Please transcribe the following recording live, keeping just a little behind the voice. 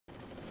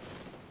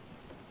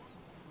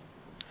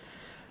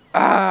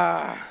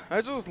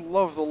I just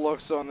love the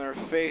looks on their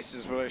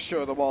faces when I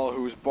show them all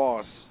who's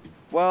boss.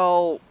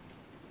 Well,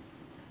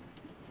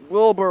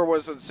 Wilbur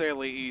was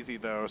insanely easy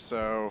though,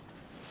 so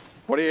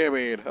what do you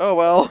mean? Oh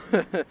well.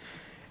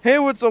 Hey,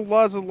 what's up,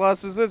 lads and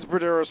lasses? It's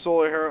Bradera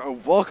Solar here,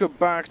 and welcome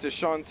back to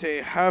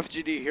Shantae Half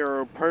Genie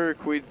Hero Pirate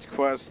Queen's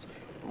Quest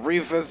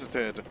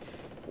Revisited.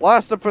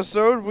 Last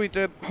episode we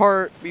did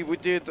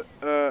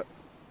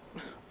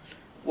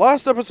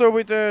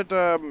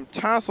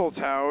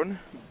Tasseltown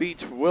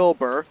beat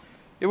Wilbur.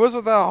 It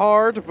wasn't that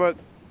hard, but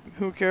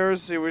who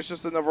cares? It was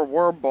just another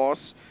worm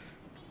boss.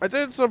 I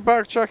did some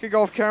backtracking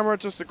off camera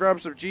just to grab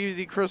some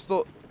Genie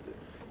crystal.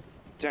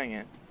 Dang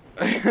it.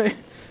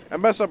 I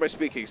mess up my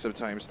speaking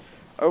sometimes.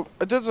 I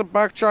did some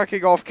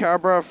backtracking off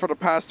camera for the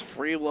past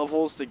 3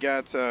 levels to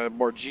get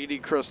more Genie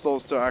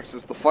crystals to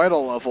access the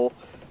final level.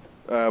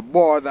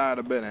 More on that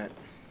in a minute.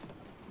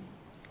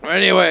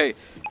 Anyway.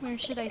 Where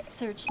should I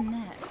search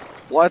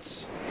next?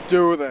 Let's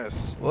do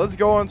this. Let's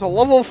go on to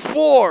level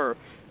 4.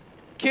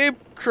 Cape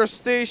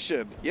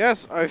Crustacean.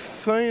 Yes, I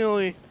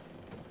finally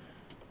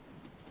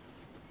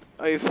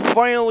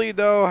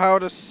know how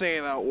to say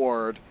that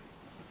word.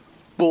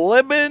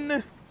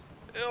 Blimmin'?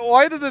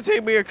 Why did it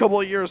take me a couple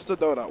of years to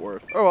know that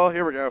word? Oh well,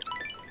 here we go.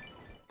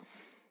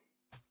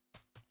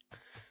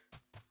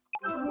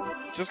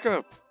 Just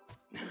gonna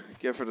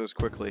get for this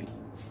quickly.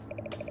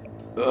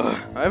 Ugh,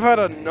 I've had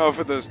enough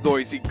of this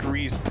noisy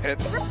grease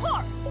pit.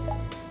 Report!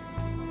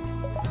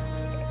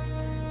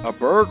 A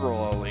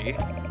burglary?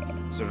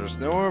 So there's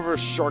no other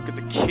shark at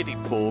the kiddie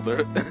pool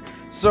there.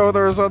 So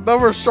there's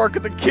another shark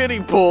at the kiddie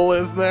pool,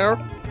 is there?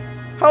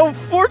 How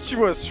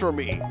fortuitous for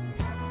me!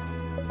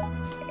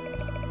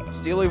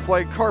 Stealing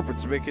flight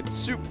carpets, making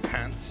soup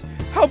pants.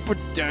 How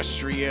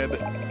pedestrian!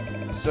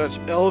 Such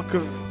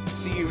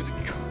ill-conceived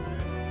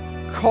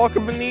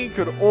cogminy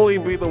could only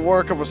be the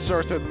work of a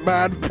certain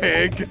mad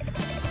pig.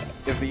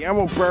 If the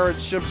ammo barrel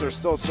ships are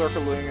still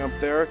circling up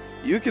there,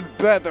 you can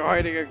bet they're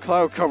hiding in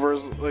cloud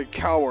covers like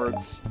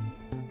cowards.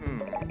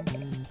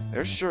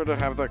 They're sure to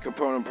have that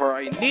component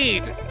part I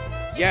need!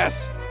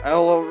 Yes!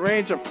 I'll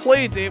arrange a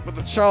play date with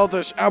the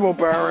childish ammo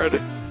baron.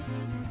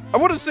 I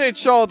wouldn't say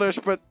childish,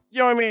 but you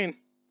know what I mean.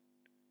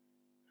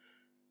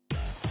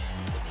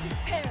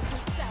 Prepare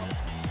yourself.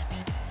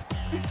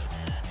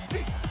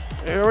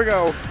 Here we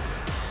go.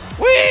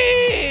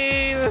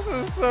 Whee! This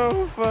is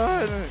so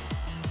fun!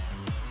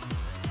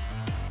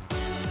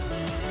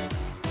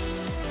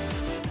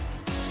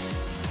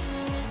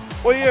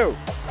 Will you?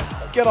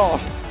 Get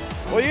off!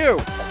 Will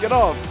you? Get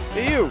off!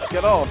 Hey you!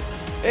 Get off!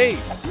 Hey!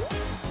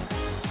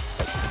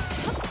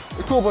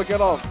 You're cool, but get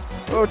off!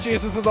 Oh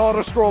jeez, it's an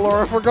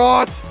auto-scroller, I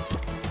forgot!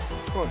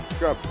 Come on,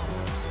 grab.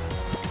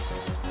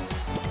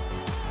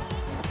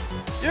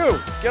 You!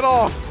 Get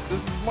off!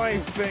 This is my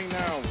thing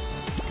now.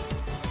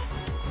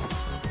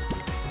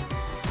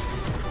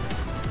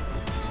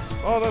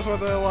 Oh, that's why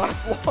they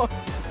last long.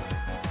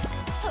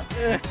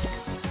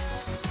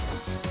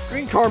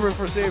 Green carbon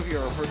for savior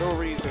for no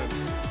reason.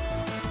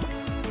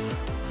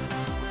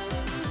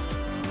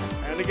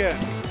 And again.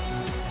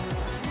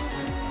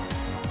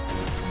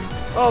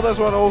 Oh, this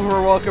one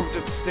over welcome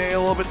to stay a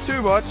little bit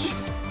too much.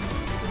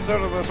 So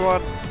did this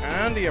one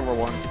and the other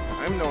one.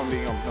 I know I'm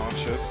being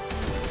obnoxious.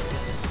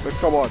 But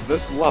come on,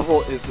 this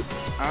level is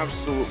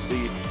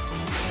absolutely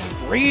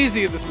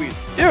crazy at the speed.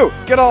 You,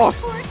 get off!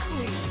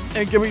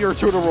 And give me your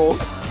tuna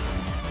rolls.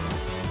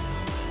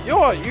 You know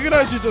what? You can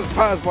actually just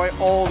pass by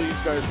all these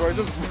guys, bro.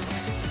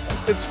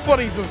 It's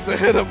funny just to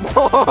hit them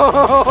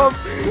off.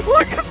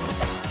 Look at them.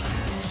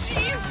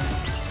 Jeez.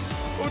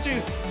 Oh,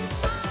 jeez.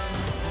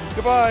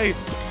 Goodbye.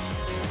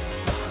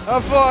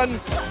 Have fun.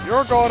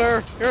 Your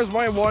daughter. Here's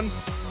my one.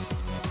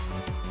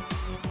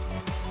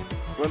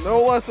 But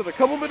no less than a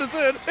couple minutes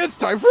in, it's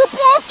time for a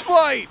boss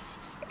fight.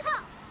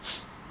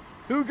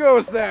 Who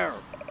goes there?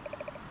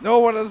 No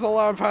one is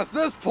allowed past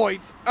this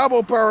point.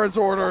 Ammo Baron's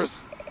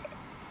orders.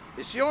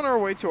 Is she on her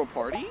way to a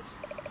party?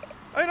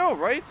 I know,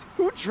 right?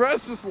 Who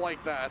dresses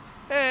like that?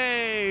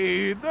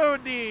 Hey, no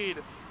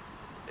need.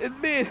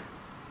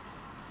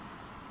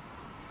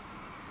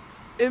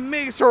 It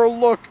makes her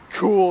look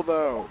cool,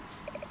 though.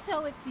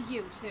 So it's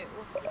you two.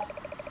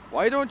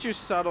 Why don't you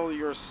settle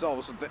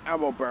yourselves with the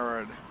Ammo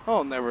Baron?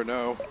 I'll never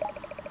know.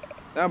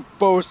 That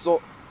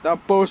boastful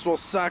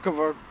sack of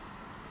a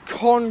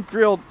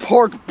corn-grilled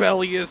pork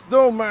belly is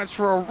no match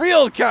for a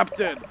real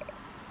captain!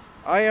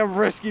 I am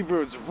Risky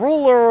Boots,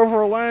 ruler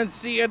over land,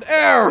 sea, and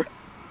air!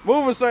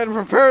 Move aside and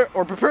prepare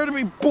to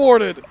be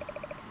boarded!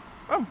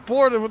 I'm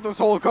boarded with this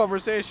whole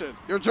conversation.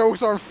 Your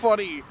jokes are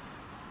funny.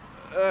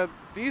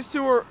 These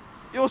two are...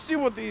 You'll see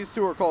what these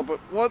two are called, but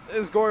what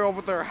is going on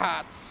with their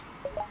hats?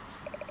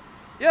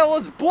 Yeah,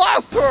 let's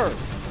blast her!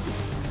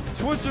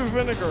 Twitch and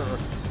vinegar.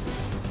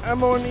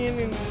 Ammonium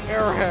and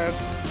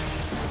airheads.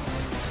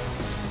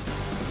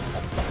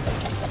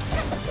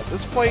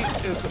 This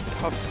fight is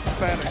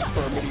pathetic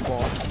for a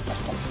mini-boss.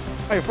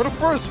 Hey, for the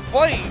first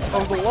fight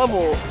of the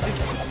level,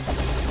 it's...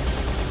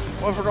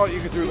 Well, I forgot you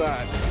could do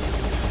that.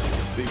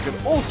 But you can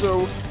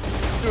also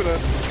do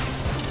this.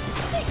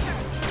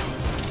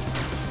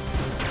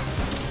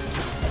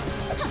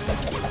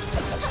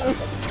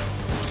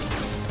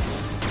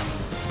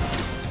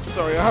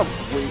 sorry, I have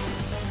wait.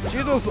 She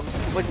does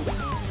like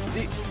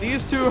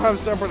these two have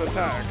separate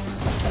attacks.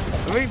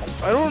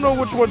 I don't know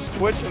which one's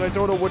Twitch and I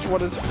don't know which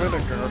one is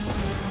Vinegar.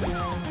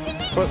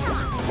 But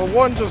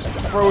one just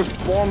throws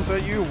bombs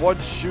at you, one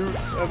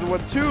shoots, and when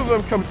two of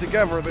them come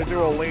together, they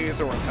do a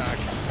laser attack.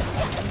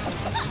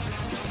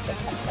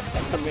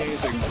 It's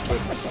amazing,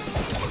 but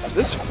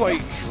this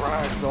fight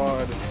drags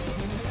on.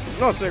 I'm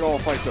not saying all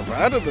fights are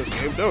bad in this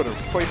game, no, they're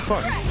quite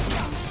fun.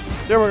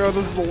 There we go,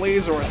 this is the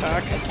laser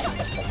attack.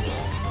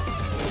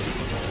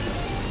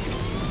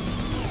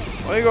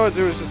 All you gotta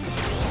do is just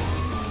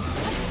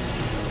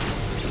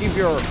keep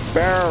your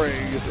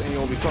bearings and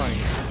you'll be fine.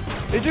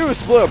 They do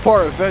split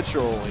apart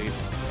eventually.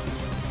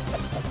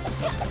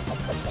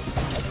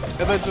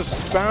 And then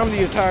just spam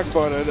the attack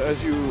button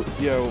as you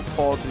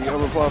fall to the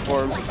other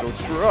platforms and don't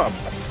screw up.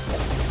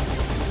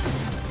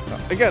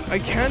 Again, I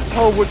can't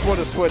tell which one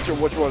is Twitch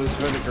and which one is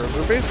Vinegar.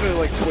 They're basically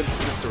like twin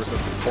sisters at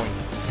this point.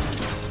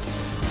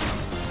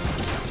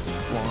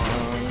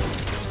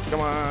 Come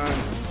on.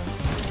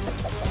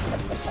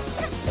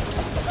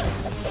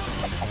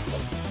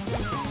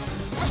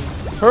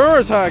 Her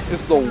attack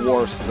is the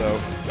worst though.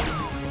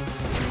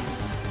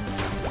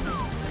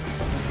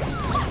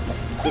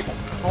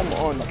 Come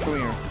on, come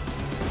here.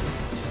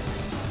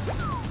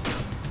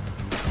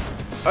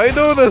 I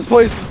know this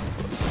place.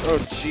 Oh,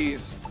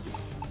 jeez.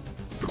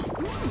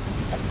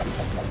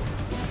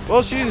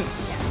 Well,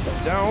 she's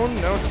down.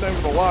 Now it's time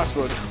for the last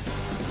one.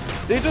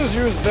 They just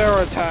use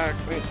their attack.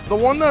 The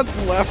one that's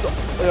left,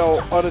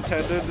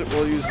 unattended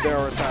will use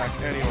their attack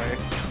anyway.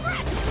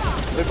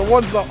 Like the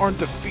ones that aren't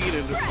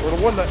defeated, or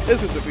the one that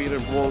isn't defeated,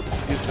 will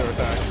use their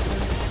attack.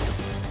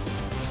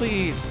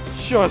 Please,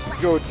 just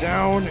go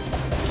down.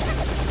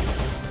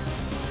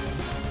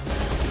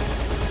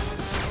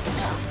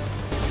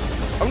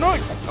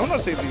 I'm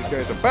not saying these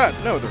guys are bad.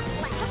 No, they're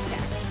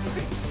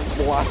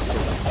blaster.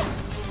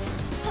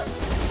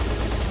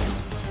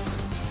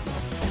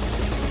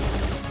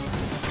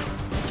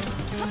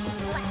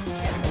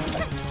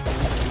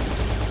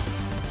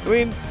 I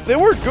mean, they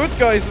were good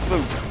guys in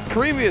the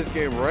previous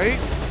game, right?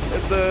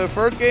 In the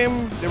third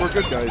game, they were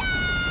good guys.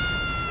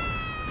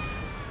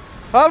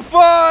 Have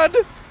fun!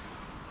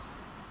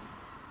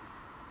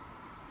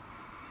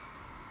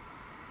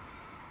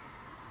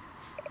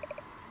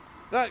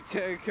 That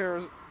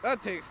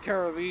takes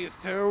care of these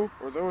two,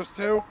 or those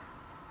two.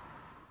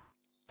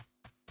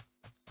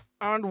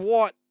 And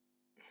what?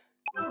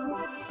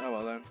 Oh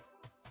well then.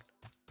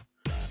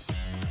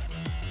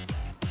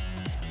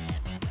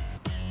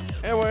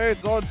 Anyway,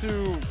 it's on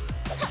to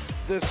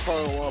this part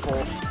of the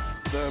level.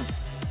 The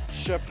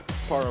ship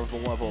part of the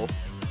level.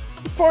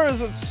 This part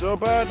isn't so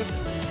bad,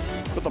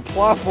 but the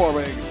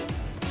platforming.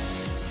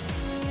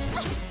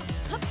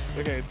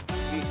 Okay,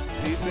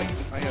 these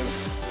things,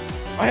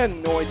 I had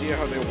no idea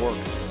how they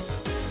worked.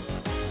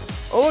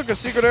 Oh look, a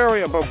secret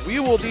area, but we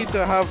will need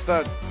to have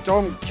that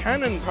dumb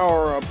cannon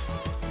power up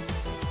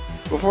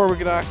before we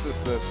can access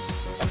this.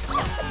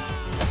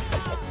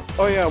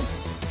 Oh yeah,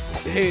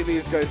 hey,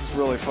 these guys is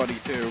really funny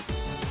too.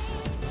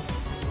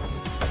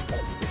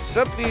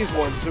 Except these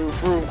ones who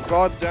threw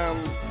goddamn,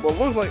 well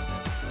look like,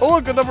 oh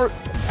look, another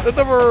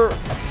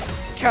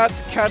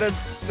catted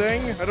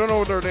thing. I don't know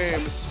what their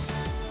names.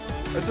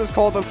 I just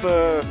called them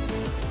the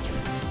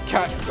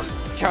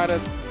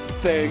catted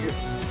thing.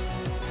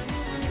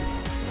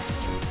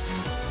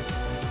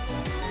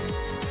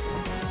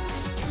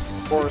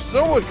 Or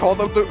someone called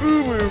them the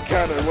Uwu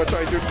cannon, which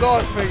I do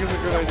not think is a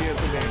good idea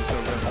to name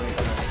something like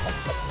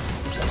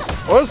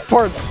that. Well, this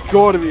part's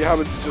going to be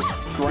having to just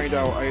grind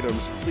out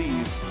items,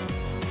 please.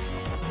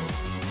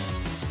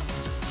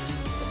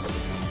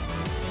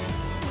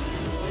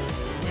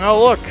 Now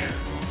look.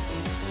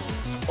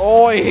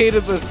 Oh, I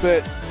hated this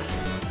bit.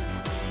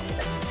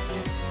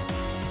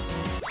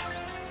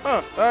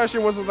 Huh, that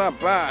actually wasn't that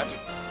bad.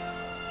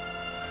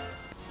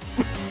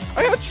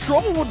 I had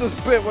trouble with this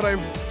bit when I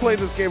played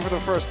this game for the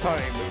first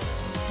time.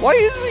 Why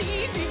is it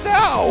easy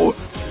now?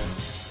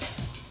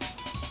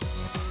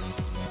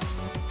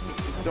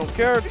 Don't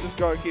care, just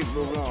gotta keep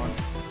moving on.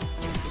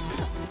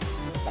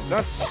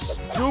 That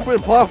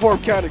stupid platform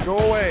cannon, go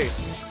away.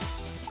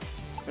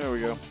 There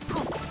we go.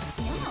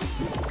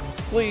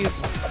 Please,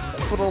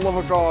 for the love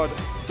of God,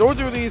 don't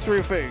do these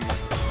three things.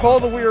 Call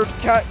the weird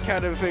cat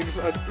cannon things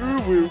an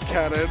Uwu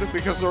cannon,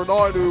 because they're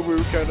not an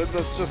Uwu cannon,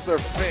 that's just their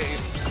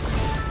face.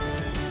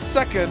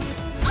 Second,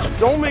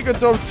 don't make a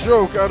dumb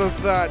joke out of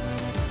that.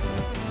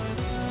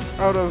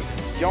 Out of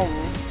yum.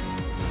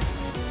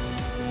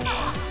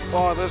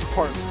 Oh, this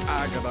part's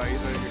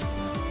agonizing.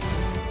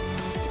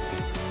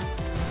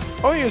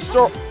 Oh, you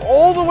start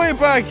all the way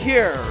back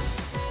here.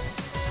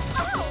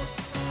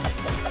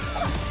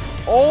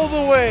 All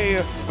the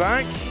way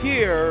back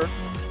here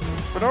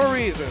for no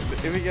reason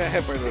if you get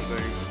hit by those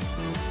things.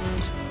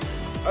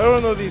 I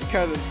don't know these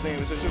cannons'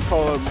 names, I just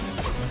call them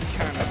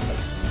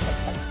cannons.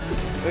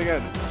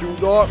 Again, do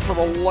not for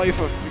the life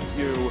of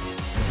you,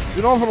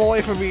 do not for the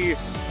life of me,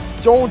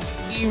 don't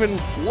even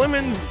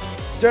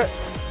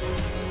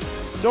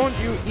don't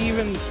you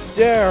even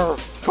dare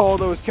call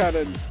those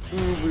cannons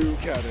Uru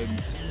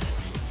cannons.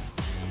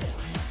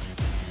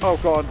 Oh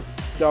god,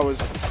 that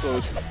was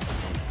close.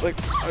 Like,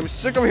 I'm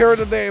sick of hearing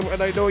the name,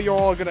 and I know you're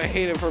all gonna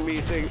hate it for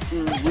me saying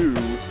Uru.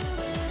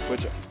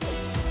 Which,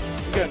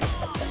 again,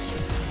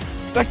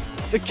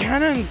 the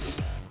cannons,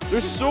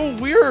 they're so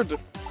weird.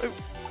 Like,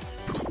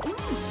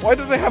 why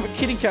do they have a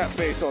kitty cat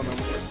face on them?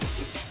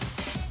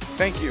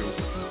 Thank you.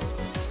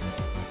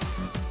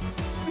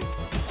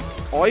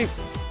 Oh,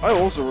 I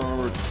also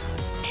remembered.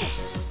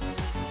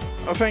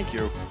 Oh, thank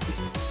you.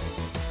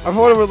 I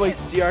thought it would like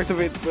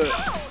deactivate the.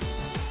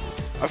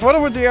 I thought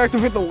it would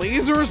deactivate the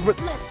lasers, but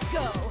Let's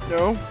go.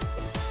 no.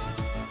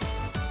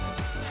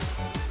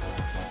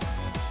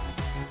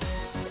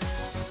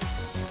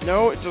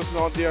 No, it does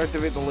not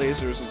deactivate the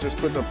lasers. It just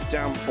puts a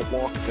damn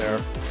block there.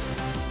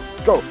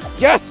 Go.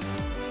 Yes.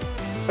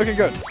 Okay,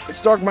 good.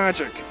 It's dark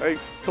magic. I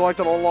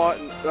collected a lot,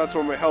 and that's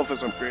where my health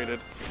is upgraded.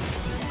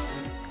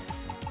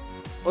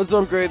 Let's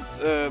upgrade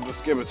the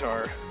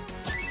scimitar.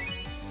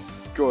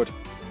 Good.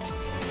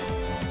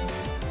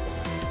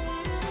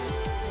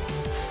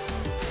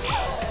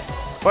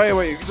 By the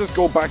way, you can just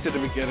go back to the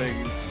beginning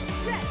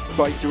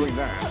by doing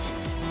that.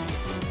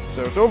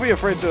 So don't be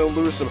afraid to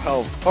lose some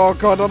health. Oh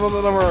god,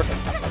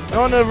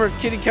 another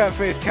kitty cat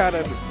face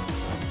cannon.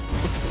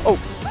 Oh.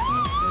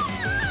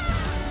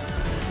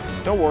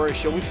 Don't worry,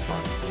 she'll be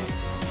fine.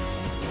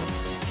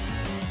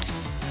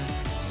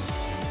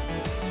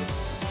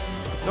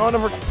 No,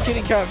 another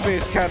kitty cat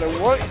face cannon.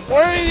 What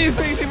are these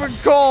things even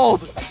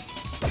called?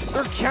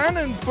 They're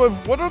cannons, but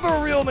what are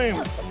their real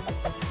names?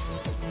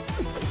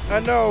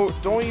 And no,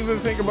 don't even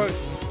think about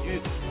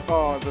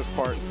this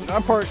part.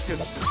 That part could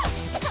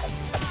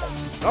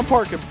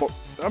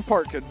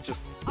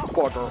just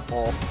bugger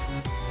off.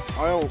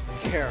 I don't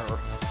care.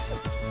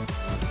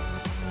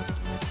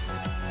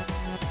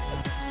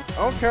 I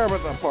don't care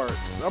about that part.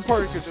 That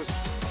part could just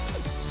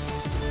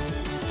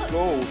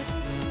go.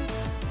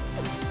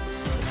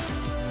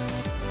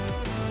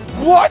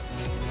 What?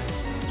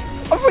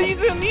 I thought you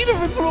didn't need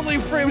invincibility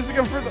frames to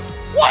get further.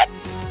 What?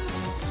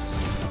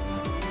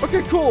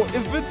 Okay, cool.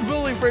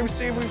 Invincibility frames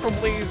save me from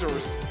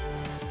lasers.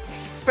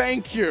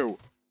 Thank you.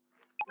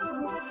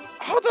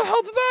 How the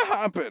hell did that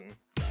happen?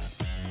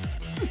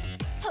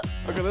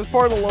 Okay, this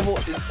part of the level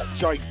is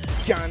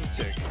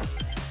gigantic.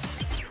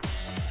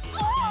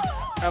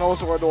 And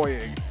also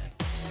annoying.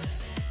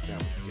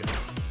 Damn, yeah.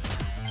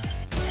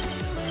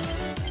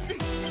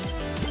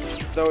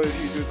 Though if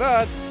you do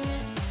that,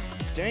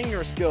 dang,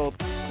 you're skilled.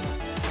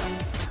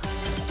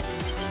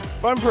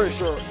 But I'm pretty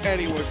sure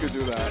anyone could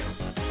do that.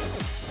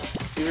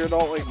 If you're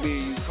not like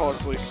me, you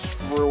constantly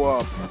screw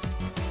up.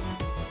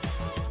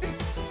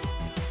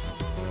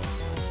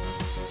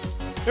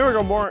 Here we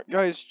go, more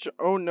guys.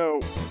 Oh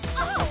no.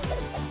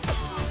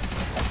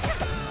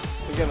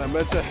 Again, I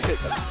meant to hit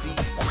Z.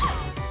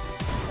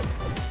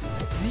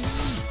 Z.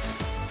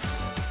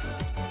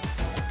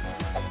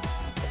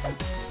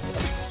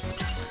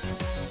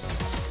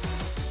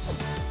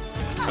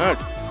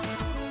 Ah.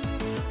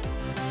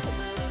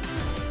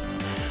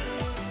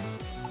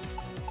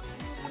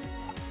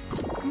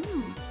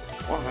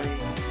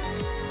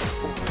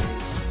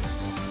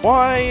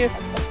 Why?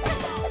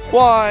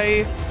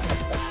 Why?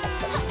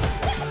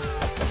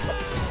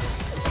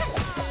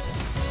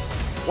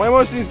 Why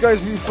must these guys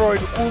be throwing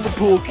hula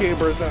pool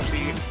cabers at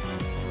me?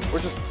 Or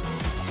just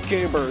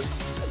cabers?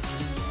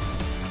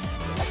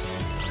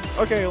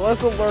 Okay,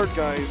 lesson learned,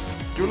 guys.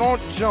 Do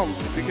not jump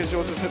because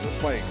you'll just hit the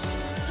spikes.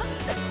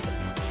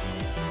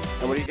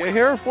 And when you get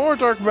here, more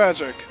dark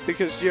magic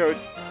because you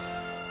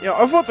know,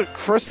 I thought the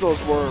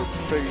crystals were the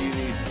thing you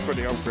need for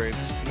the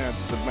upgrades. And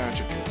that's the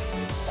magic.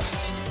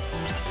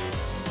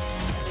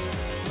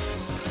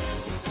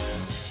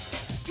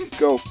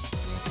 Go.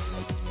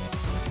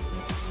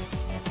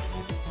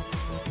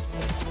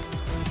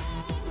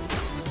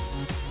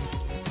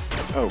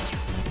 Oh.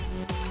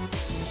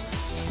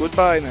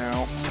 Goodbye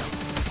now.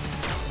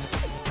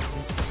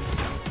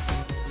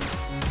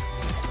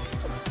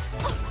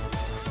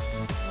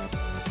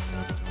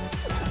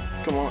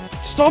 Come on.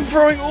 Stop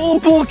throwing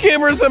old bull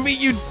cameras at me,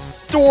 you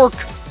dork!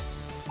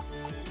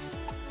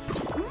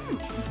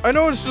 I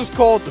know it's just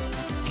called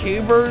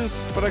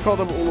cabers, but I call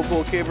them old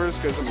bull cabers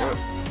because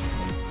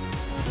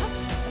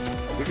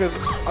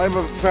I'm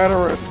a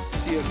veteran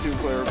TF2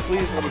 player.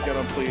 Please let me get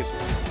up, please.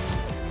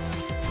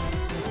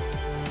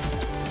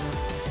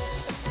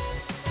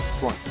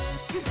 Come on.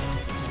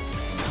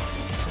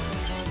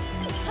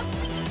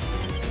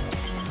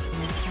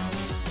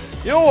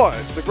 You know what?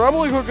 The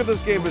grappling hook in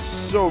this game is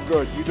so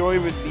good, you don't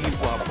even need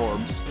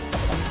platforms.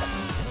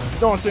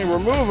 No, I'm saying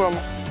remove them.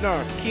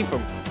 No, keep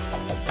them.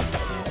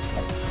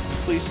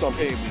 Please stop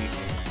hitting me.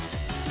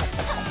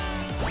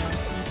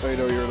 I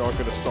know you're not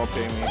gonna stop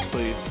hitting me,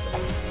 please.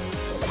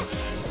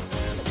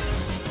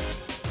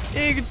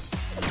 Yeah, you can...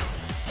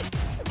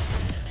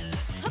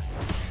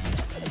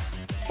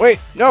 Wait,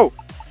 no!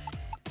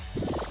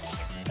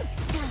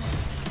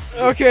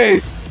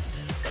 Okay!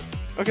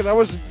 Okay, that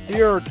was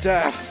near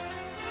death.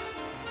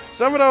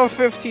 7 out of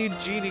 15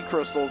 Genie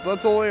crystals.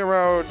 That's only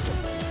around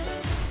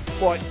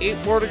what, 8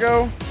 more to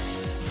go?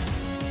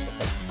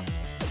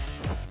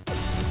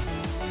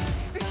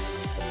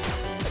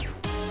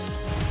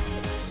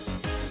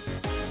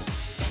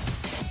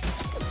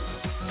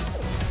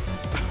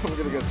 I'm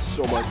gonna get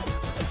so much.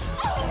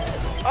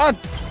 Ah,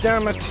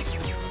 damn it!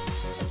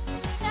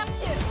 Snap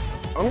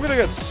 2. I'm gonna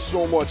get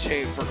so much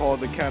hate for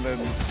calling the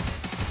cannons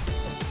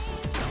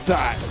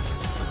that.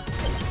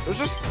 They're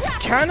just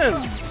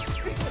cannons.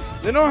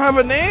 They don't have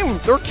a name.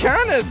 They're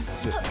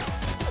cannons.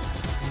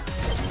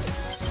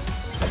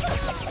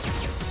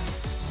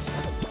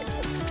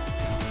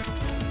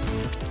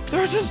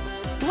 They're just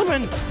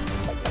lemon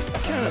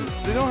cannons.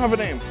 They don't have a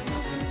name.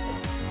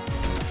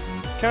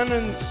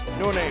 Cannons,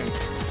 no name.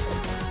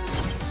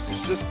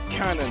 It's just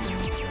cannon.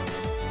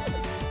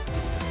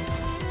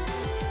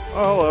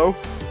 Oh, hello.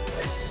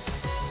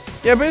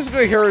 Yeah,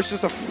 basically here it's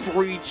just a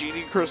free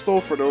Genie crystal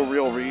for no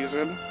real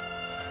reason.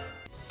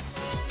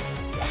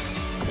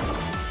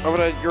 Oh,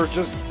 but you're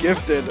just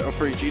gifted a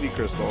free Genie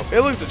crystal. Hey,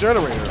 look, the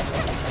generator.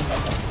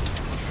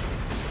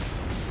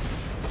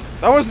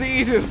 That was the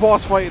easiest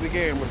boss fight in the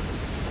game.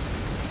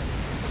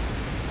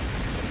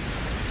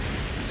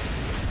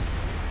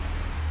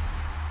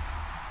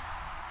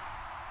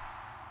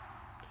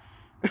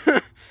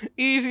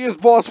 Easiest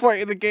boss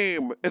fight in the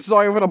game. It's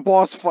not even a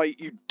boss fight,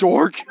 you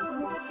dork.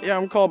 Yeah,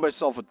 I'm calling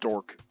myself a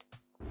dork.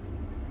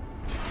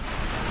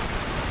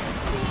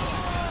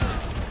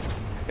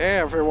 Hey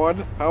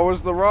everyone, how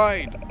was the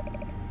ride?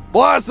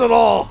 Blast it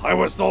all! I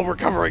was still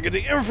recovering in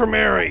the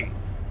infirmary!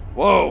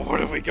 Whoa, what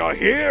have we got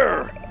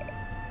here?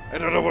 I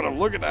don't know what I'm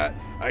looking at.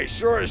 I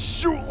sure as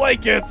shoot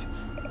like it!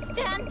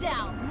 Stand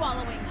down,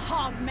 wallowing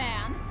hog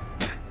man.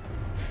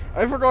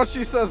 I forgot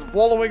she says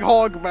wallowing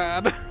hog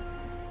man.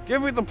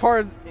 Give me the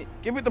parts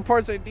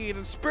I need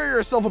and spare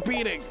yourself a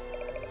beating.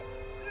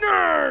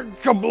 Nerd,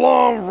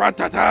 kablong,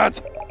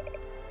 ratatat.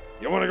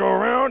 You wanna go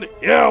around?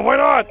 Yeah, why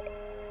not?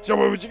 Show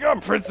me what you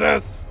got,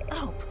 princess.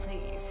 Oh,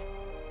 please.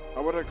 I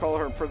wouldn't call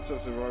her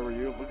princess if I were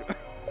you. Look at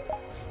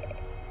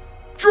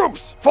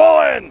Troops,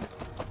 fall in!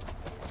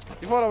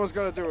 You thought I was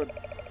gonna do it.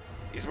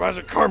 These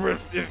magic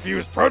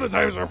carbon-infused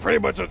prototypes are pretty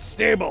much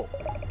unstable.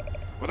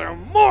 But they're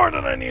more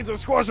than I need to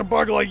squash a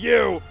bug like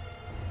you.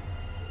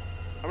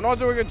 I'm not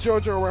doing a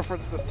Jojo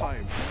reference this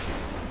time.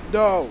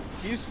 No,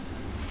 this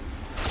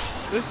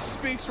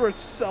speaks for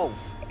itself.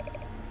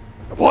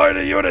 Apply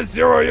to Unit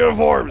 0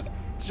 uniforms.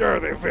 Sure,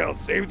 they failed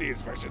safety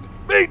inspection.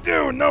 Me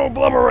too, no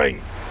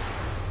blubbering.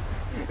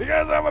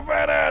 Because I'm a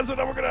badass and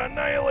I'm gonna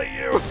annihilate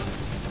you.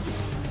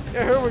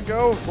 Yeah, here we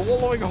go. The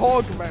wallowing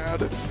hog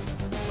man.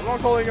 I'm not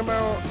calling him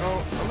out.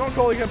 No, I'm not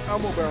calling him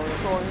Ammo Baron.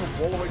 I'm calling him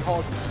wallowing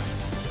hog man.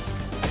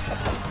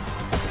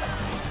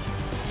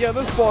 Yeah,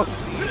 this boss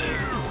is easy.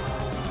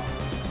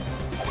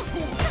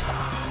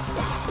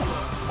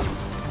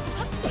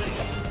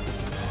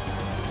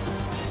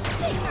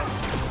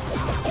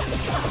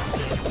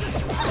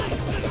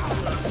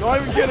 Not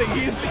even kidding,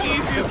 he's the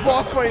easiest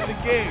boss fight in the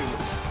game.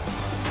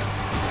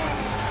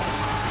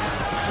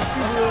 Just be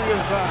wary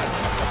of that.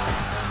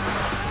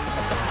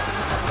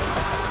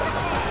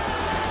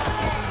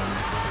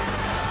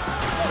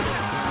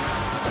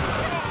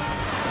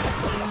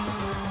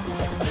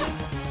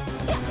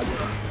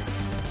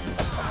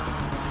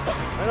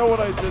 I know what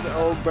I did to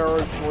Arrow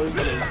Barrage was a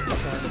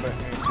kind of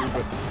angry,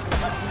 but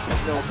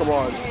no, come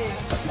on.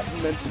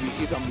 It's meant to be.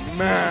 He's a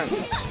man.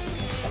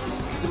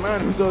 He's a man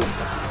who does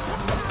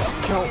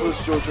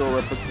countless Jojo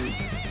references.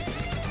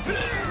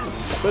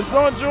 But it's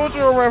not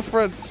Jojo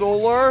reference,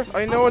 Solar!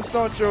 I know it's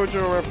not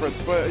Jojo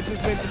reference, but I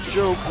just made the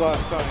joke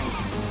last time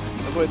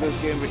I played this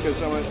game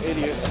because I'm an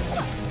idiot.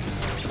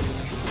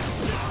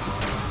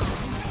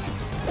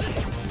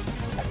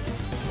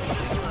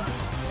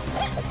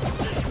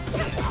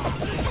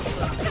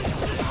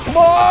 Come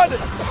on!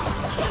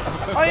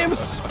 I am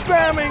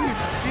spamming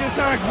the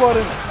attack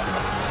button!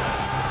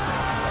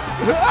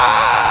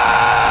 Ah!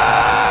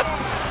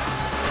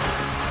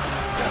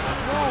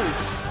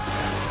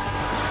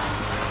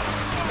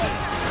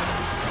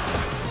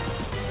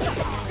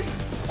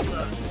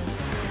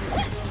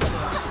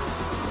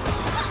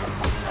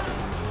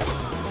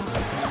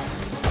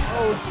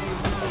 Oh jeez,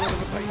 this is one of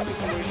a tight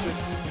situation.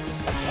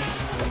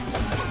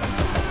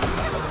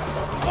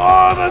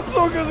 Oh, that's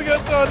so good to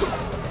get done!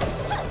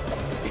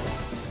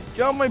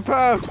 Get on my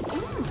path!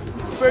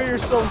 Spare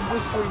yourself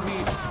mystery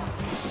meat.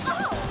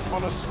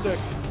 On a stick.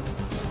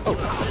 Oh.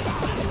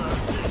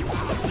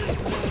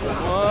 Come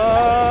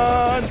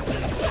on!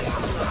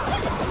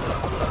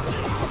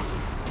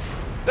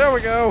 There we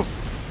go!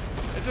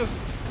 It just...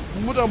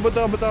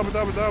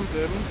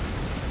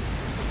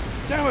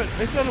 Damn it!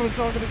 I said I was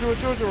not going to do a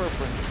Jojo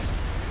reference.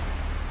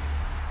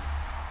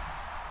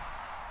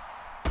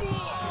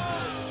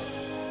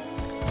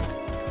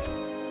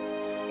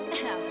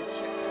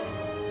 Amateur.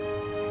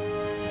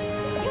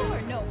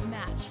 You're no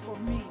match for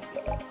me.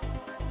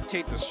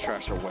 Take this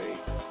trash away.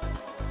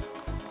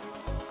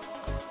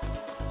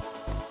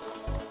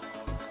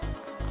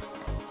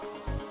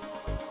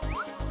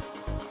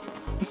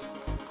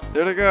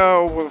 There to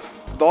go with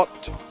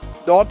dot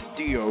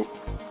Dio.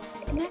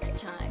 Next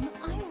time,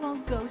 I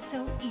won't go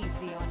so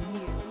easy on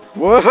you.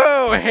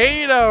 Whoa,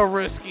 hey now,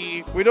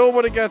 Risky. We don't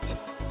want to get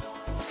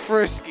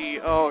frisky.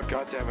 Oh,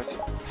 god damn it.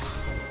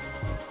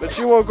 But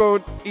she won't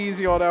go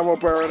easy on Ammo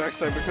Bearer next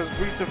time because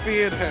we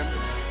defeated him.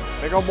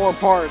 I got more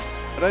parts.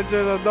 And I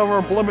did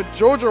another Blimit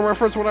Jojo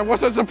reference when I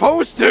wasn't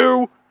supposed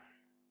to!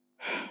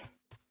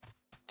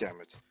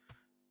 Damn it.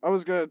 I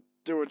was gonna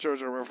do a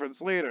Jojo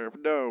reference later, but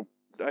no.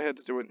 I had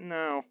to do it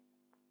now.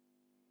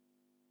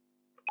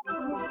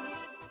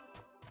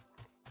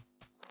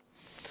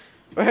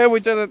 But hey, we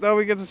did it. Now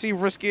we get to see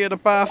Risky in a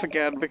bath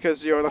again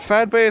because, you know, the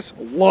fan base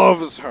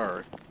loves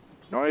her.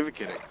 Not even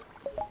kidding.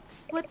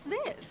 What's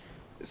this?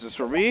 Is this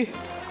for me?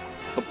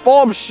 The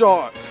bomb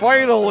shot!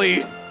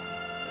 Finally!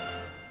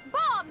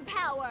 Bomb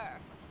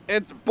power!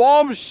 It's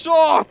bomb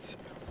shot!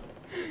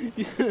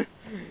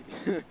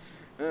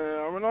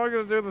 I'm not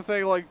gonna do the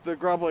thing like the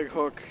grappling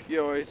hook.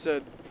 You know,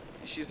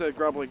 she said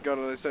grappling gun,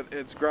 and I said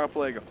it's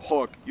grappling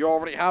hook. You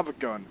already have a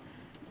gun.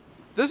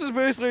 This is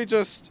basically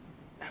just,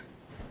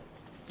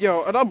 you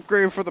know, an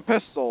upgrade for the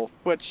pistol,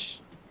 which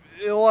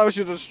it allows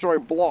you to destroy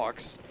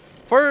blocks.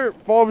 Fire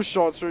bomb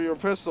shots from your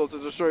pistol to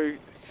destroy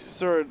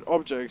certain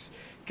objects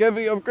can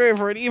be upgraded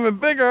for an even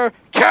bigger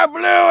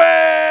kablooey!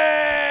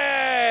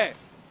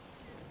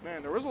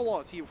 Man, there was a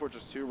lot of Team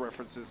Fortress 2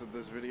 references in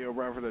this video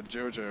rather than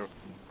Jojo.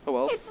 Oh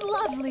well. It's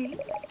lovely.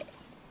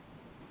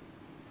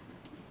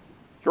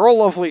 You're all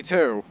lovely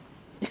too.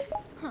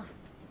 Huh.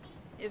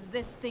 If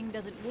this thing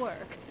doesn't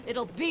work,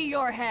 it'll be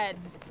your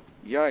heads.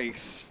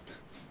 Yikes.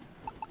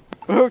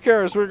 But who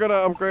cares? We're gonna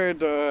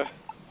upgrade, we'll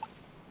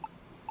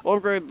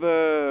upgrade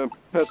the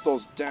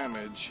pistol's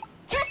damage.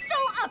 Pistol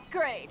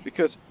upgrade!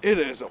 Because it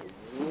is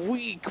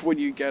weak when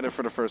you get it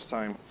for the first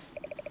time.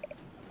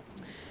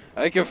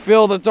 I can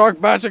feel the dark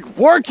magic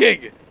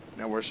working!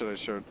 Now where should I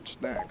search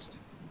next?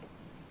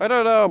 I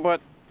don't know,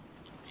 but,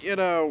 you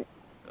know,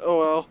 oh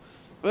well.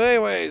 But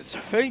anyways,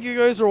 thank you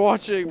guys for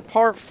watching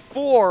part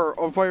 4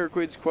 of Pirate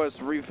Queen's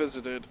Quest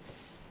Revisited.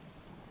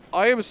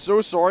 I am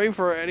so sorry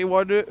for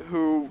anyone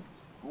who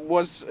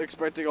was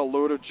expecting a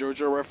load of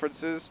JoJo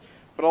references,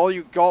 but all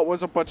you got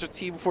was a bunch of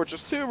Team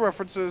Fortress 2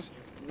 references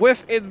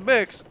with a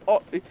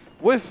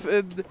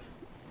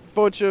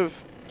bunch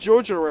of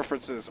JoJo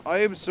references. I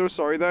am so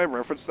sorry that I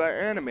referenced that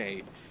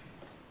anime.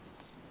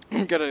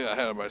 I'm getting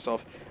ahead of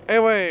myself.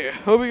 Anyway,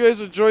 hope you guys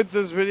enjoyed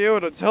this video,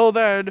 and until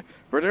then,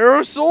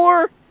 Renero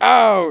Solar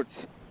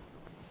out!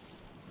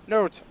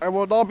 Note, I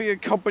will not be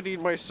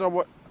accompanied by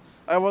someone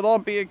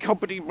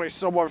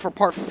for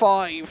part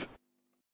 5.